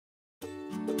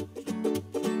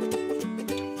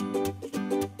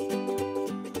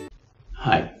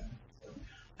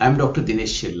I'm Dr.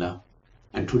 Dinesh Chilla,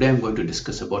 and today I'm going to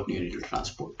discuss about neonatal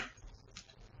transport.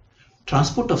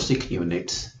 Transport of sick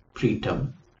neonates,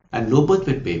 preterm, and low birth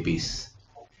weight babies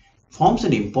forms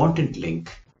an important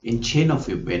link in chain of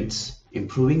events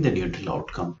improving the neonatal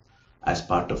outcome as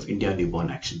part of India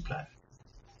Newborn Action Plan.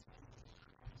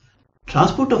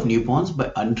 Transport of newborns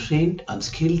by untrained,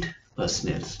 unskilled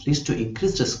personnel leads to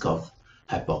increased risk of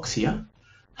hypoxia,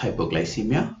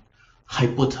 hypoglycemia,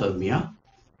 hypothermia,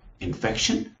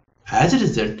 infection, as a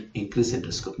result, increase in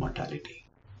risk of mortality.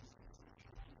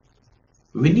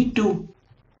 We need to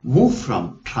move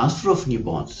from transfer of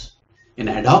newborns in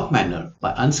ad hoc manner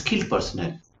by unskilled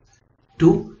personnel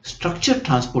to structured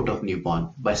transport of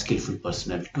newborn by skillful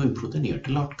personnel to improve the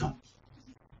neonatal outcome.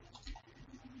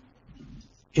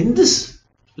 In this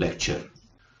lecture,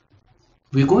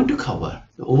 we are going to cover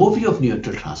the overview of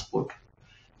neonatal transport,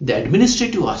 the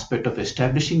administrative aspect of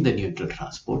establishing the neonatal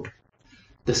transport,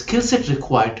 the skill set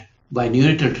required by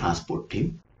neonatal transport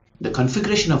team, the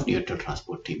configuration of neonatal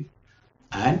transport team,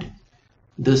 and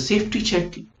the safety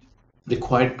check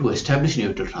required to establish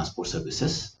neonatal transport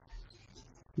services,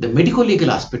 the medico-legal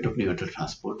aspect of neonatal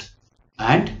transport,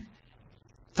 and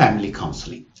family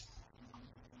counseling.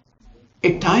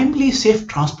 A timely, safe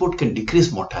transport can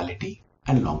decrease mortality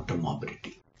and long-term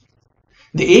morbidity.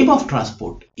 The aim of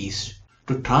transport is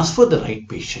to transfer the right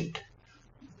patient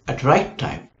at right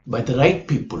time by the right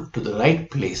people to the right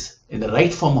place in the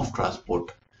right form of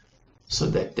transport so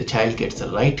that the child gets the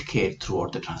right care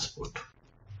throughout the transport.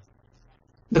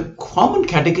 The common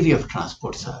category of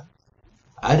transports are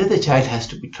either the child has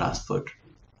to be transferred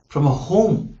from a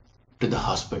home to the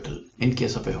hospital in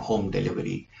case of a home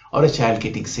delivery, or a child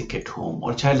getting sick at home,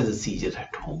 or a child has a seizure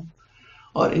at home,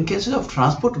 or in cases of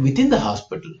transport within the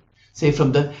hospital, say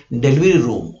from the delivery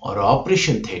room or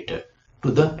operation theatre to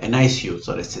the NICUs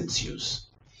or SNCUs.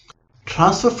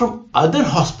 Transfer from other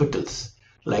hospitals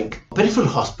like peripheral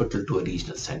hospital to a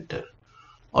regional center,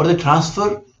 or the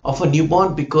transfer of a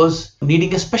newborn because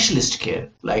needing a specialist care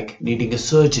like needing a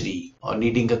surgery or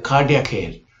needing a cardiac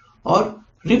care, or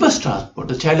reverse transport.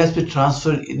 The child has been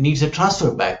transferred, needs a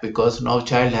transfer back because now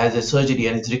child has a surgery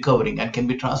and is recovering and can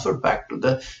be transferred back to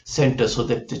the center so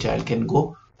that the child can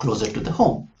go closer to the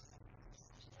home.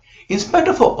 In spite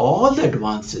of all the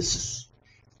advances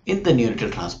in the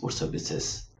neonatal transport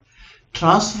services,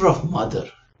 transfer of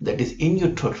mother, that is in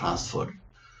utero transfer,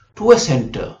 to a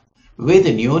center where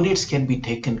the neonates can be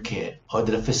taken care, or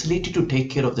there is a facility to take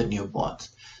care of the newborns,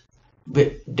 will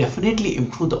definitely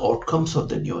improve the outcomes of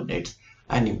the neonates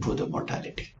and improve the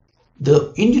mortality.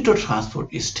 The in utero transport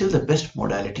is still the best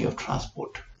modality of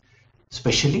transport,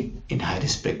 especially in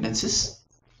high-risk pregnancies,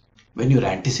 when you are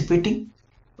anticipating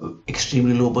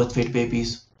extremely low birth weight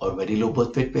babies or very low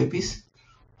birth weight babies,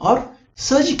 or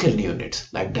surgical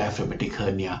neonates like diaphragmatic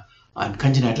hernia and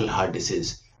congenital heart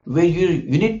disease, where your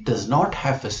unit does not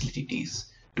have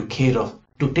facilities to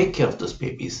take care of those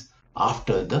babies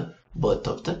after the birth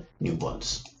of the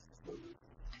newborns.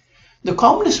 The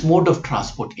commonest mode of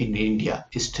transport in India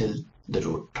is still the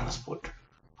road transport.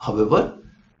 However,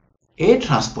 air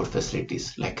transport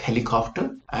facilities like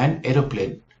helicopter and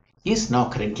aeroplane is now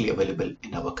currently available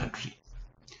in our country.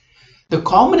 The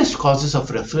commonest causes of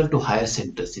referral to higher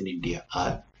centers in India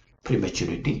are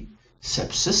prematurity,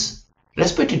 sepsis,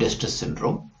 respiratory distress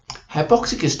syndrome,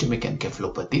 hypoxic ischemic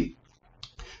encephalopathy,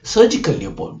 surgical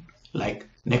newborn like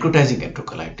necrotizing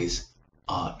enterocolitis,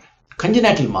 or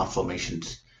congenital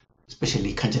malformations,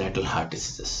 especially congenital heart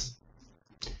diseases.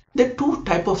 There are two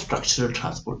types of structural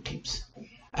transport teams,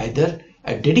 either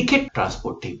a dedicated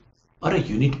transport team or a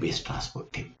unit-based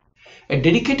transport team. A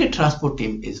dedicated transport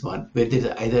team is one where there is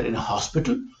either in a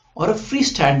hospital or a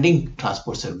freestanding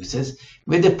transport services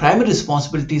where the primary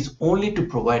responsibility is only to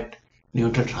provide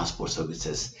neonatal transport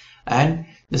services, and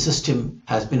the system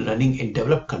has been running in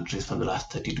developed countries for the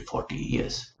last 30 to 40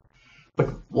 years. But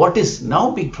what is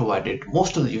now being provided,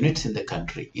 most of the units in the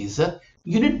country, is a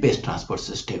unit-based transport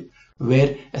system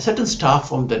where a certain staff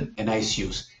from the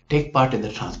NICUs take part in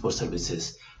the transport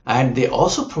services, and they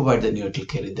also provide the neonatal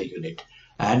care in the unit,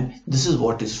 and this is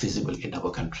what is feasible in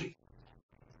our country.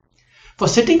 For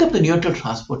setting up the neonatal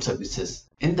transport services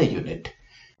in the unit,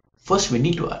 first we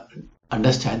need to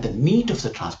understand the need of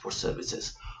the transport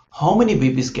services. How many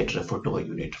babies get referred to a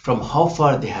unit, from how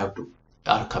far they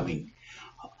are coming.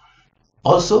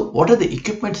 Also, what are the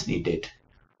equipments needed?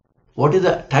 What is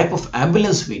the type of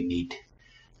ambulance we need?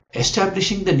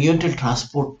 Establishing the neonatal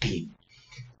transport team.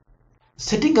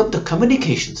 Setting up the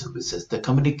communication services,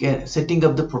 setting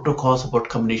up the protocols about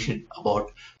communication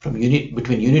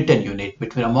between unit and unit,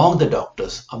 among the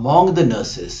doctors, among the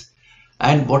nurses,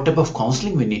 and what type of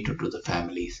counseling we need to do the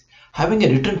families, Having a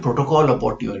written protocol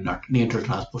about your neonatal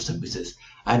transport services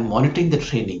and monitoring the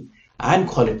training and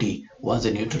quality once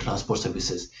the neonatal transport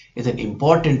services is an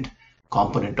important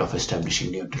component of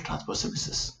establishing neonatal transport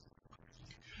services.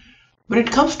 When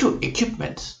it comes to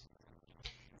equipments,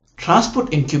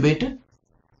 transport incubator,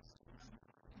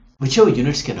 whichever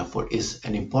units can afford, is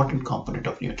an important component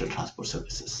of neonatal transport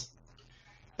services.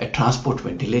 A transport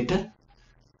ventilator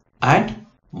and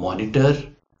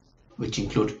monitor, which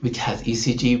has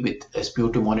ECG with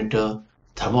SpO2 monitor,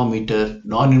 thermometer,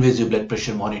 non-invasive blood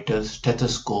pressure monitor,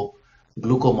 stethoscope,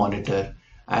 glucomonitor,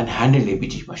 and handheld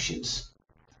ABG machines.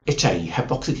 HIE,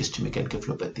 hypoxic ischemic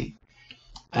encephalopathy.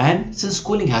 And since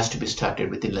cooling has to be started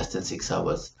within less than 6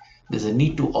 hours, there's a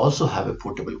need to also have a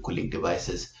portable cooling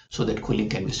devices so that cooling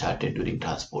can be started during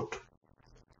transport.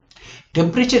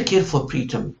 Temperature care for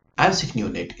preterm and sick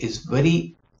neonate is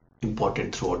very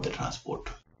important throughout the transport.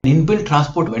 An inbuilt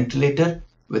transport ventilator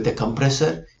with a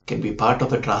compressor can be part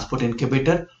of a transport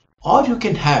incubator, or you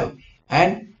can have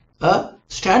a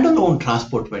standalone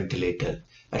transport ventilator.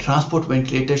 A transport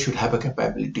ventilator should have a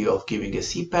capability of giving a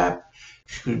CPAP,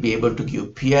 should be able to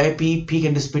give PIP, peak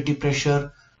anticipated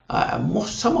pressure.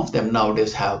 Some of them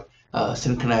nowadays have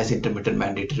synchronized intermittent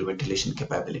mandatory ventilation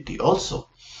capability also.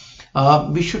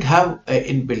 We should have an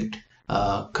inbuilt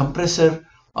compressor,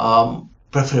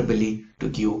 preferably to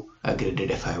give a graded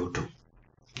FiO2.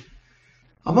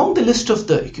 Among the list of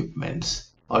the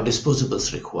equipments or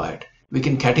disposables required, we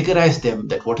can categorize them,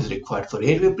 that what is required for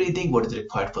airway breathing, what is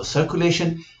required for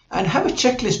circulation, and have a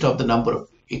checklist of the number of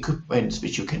equipments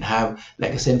which you can have,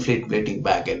 like a self-inflating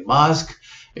bag and mask.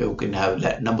 You can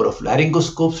have number of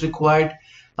laryngoscopes required,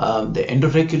 the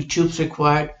endotracheal tubes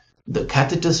required, the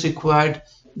catheters required,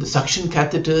 the suction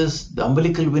catheters, the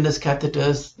umbilical venous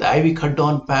catheters, the IV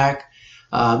cut-down pack,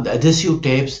 the adhesive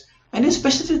tapes, and in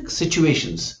specific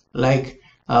situations like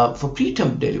for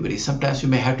preterm delivery, sometimes you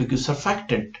may have to give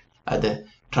surfactant at the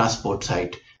transport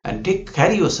site and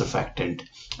carry your surfactant.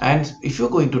 And if you're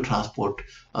going to transport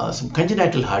some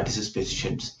congenital heart disease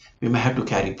patients, we may have to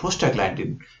carry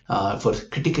prostaglandin for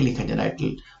critically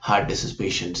congenital heart disease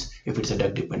patients if it's a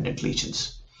drug-dependent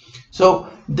lesions. So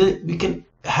we can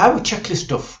have a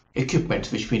checklist of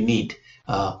equipment which we need,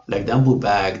 like the umbu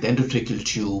bag, the endotracheal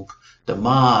tube, the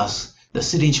mask, the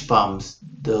syringe pumps,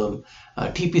 the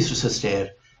TP's resuscitator,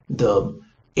 the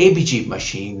ABG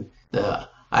machine, the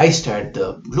iStat,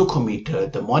 the glucometer,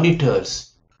 the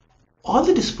monitors. All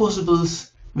the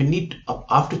disposables we need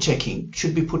after checking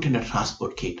should be put in a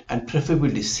transport kit and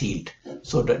preferably sealed,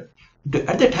 so that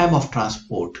at the time of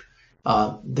transport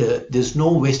there's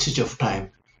no wastage of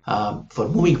time for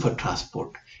moving for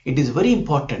transport. It is very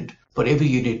important for every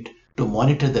unit to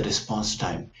monitor the response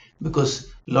time, because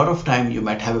a lot of time you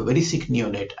might have a very sick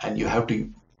neonate and you have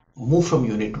to move from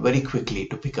unit very quickly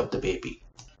to pick up the baby.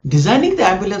 Designing the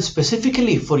ambulance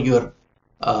specifically for your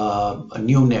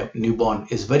newborn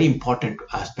is very important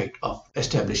aspect of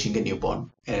establishing a newborn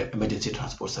emergency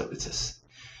transport services.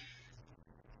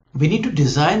 We need to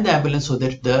design the ambulance so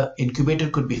that the incubator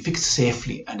could be fixed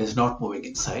safely and is not moving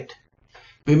inside.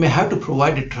 We may have to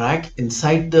provide a track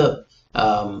inside the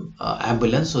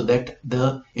ambulance so that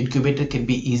the incubator can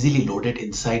be easily loaded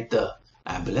inside the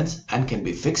ambulance and can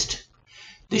be fixed.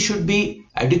 There should be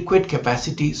adequate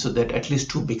capacity so that at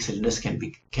least 2 big cylinders can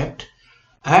be kept,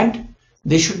 and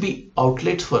there should be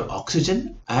outlets for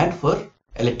oxygen and for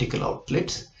electrical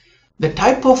outlets. The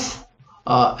type of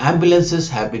ambulances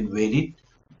have been varied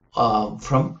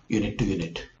from unit to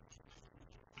unit.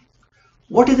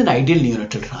 What is an ideal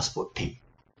neonatal transport team?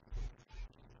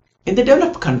 In the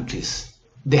developed countries,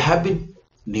 there have been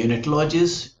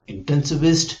neonatologists,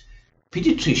 intensivists,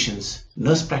 pediatricians,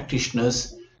 nurse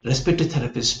practitioners, respiratory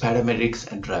therapists,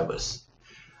 paramedics, and drivers.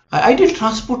 An ideal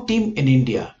transport team in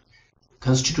India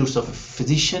constitutes of a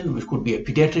physician, which could be a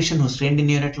pediatrician who's trained in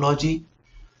neonatology,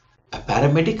 a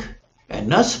paramedic, a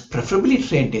nurse preferably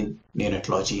trained in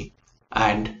neonatology,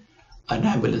 and an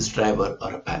ambulance driver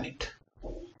or a pilot.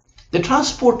 The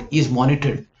transport is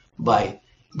monitored by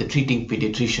the treating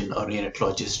pediatrician or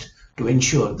neonatologist to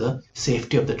ensure the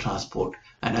safety of the transport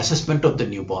and assessment of the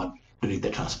newborn during the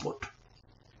transport.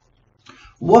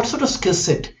 What sort of skill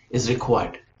set is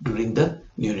required during the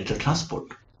neonatal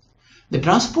transport? The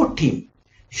transport team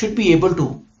should be able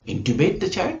to intubate the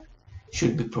child,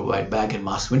 should provide bag and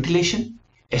mask ventilation,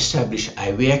 establish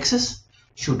IV access,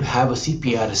 should have a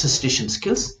CPR resuscitation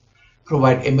skills,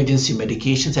 provide emergency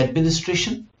medications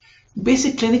administration,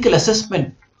 basic clinical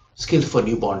assessment skills for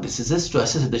newborn diseases to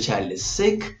assess if the child is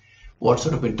sick, what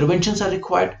sort of interventions are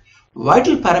required,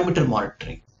 vital parameter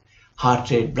monitoring,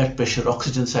 heart rate, blood pressure,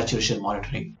 oxygen saturation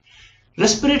monitoring,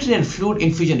 respiratory and fluid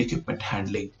infusion equipment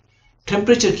handling,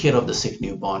 temperature care of the sick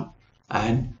newborn,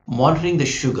 and monitoring the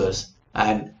sugars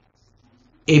and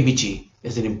ABG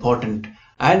is an important,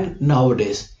 and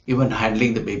nowadays even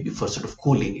handling the baby for sort of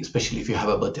cooling, especially if you have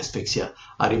a birth asphyxia,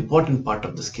 are important part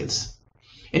of the skills.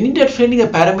 In India, training the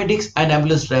paramedics and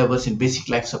ambulance drivers in basic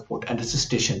life support and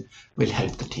resuscitation will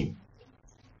help the team.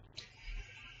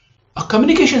 A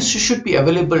communication should be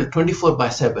available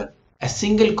 24/7. A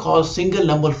single call, single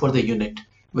number for the unit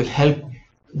will help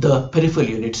the peripheral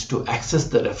units to access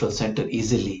the referral center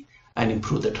easily and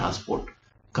improve the transport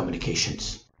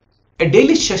communications. A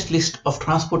daily checklist of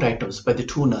transport items by the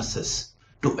two nurses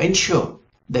to ensure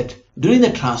that during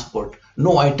the transport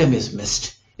no item is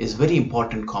missed is very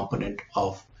important component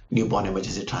of newborn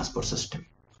emergency transport system.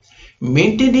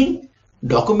 Maintaining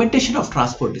documentation of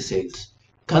transport details,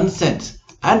 consents,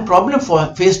 and problem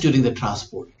faced during the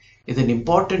transport is an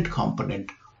important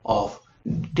component of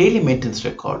daily maintenance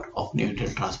record of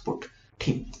neonatal transport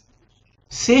team.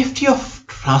 Safety of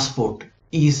transport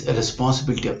is a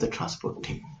responsibility of the transport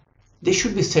team. They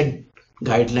should be set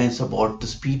guidelines about the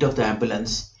speed of the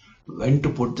ambulance, when to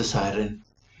put the siren,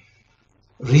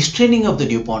 restraining of the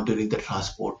newborn during the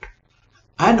transport,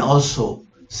 and also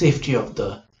safety of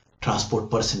the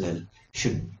transport personnel.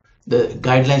 The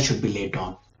guidelines should be laid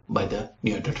down by the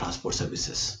neonatal transport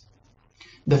services.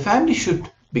 The family should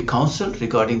be counseled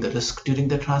regarding the risk during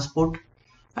the transport,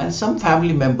 and some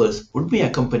family members would be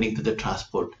accompanying to the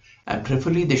transport, and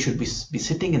preferably they should be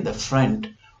sitting in the front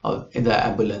in the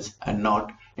ambulance and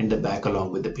not in the back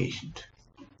along with the patient.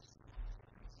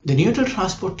 The neonatal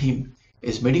transport team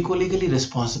is medico-legally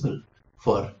responsible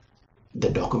for the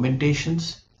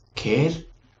documentations, care,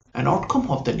 and outcome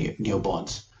of the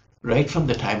newborns right from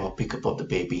the time of pickup of the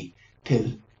baby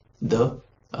till the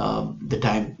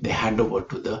time they hand over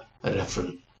to the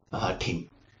referral team.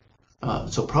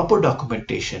 So proper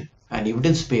documentation and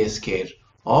evidence-based care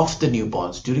of the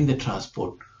newborns during the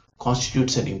transport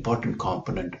constitutes an important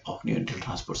component of neonatal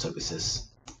transport services.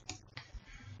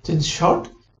 So in short,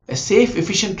 a safe,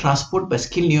 efficient transport by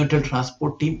skilled neonatal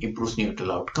transport team improves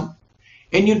neonatal outcome.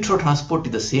 In neonatal transport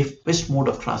is the safest mode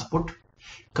of transport.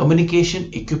 Communication,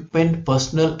 equipment,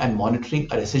 personnel, and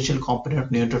monitoring are essential components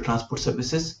of neonatal transport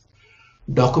services.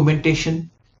 Documentation,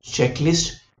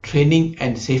 checklist, training,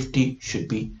 and safety should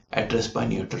be addressed by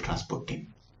neonatal transport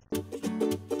team.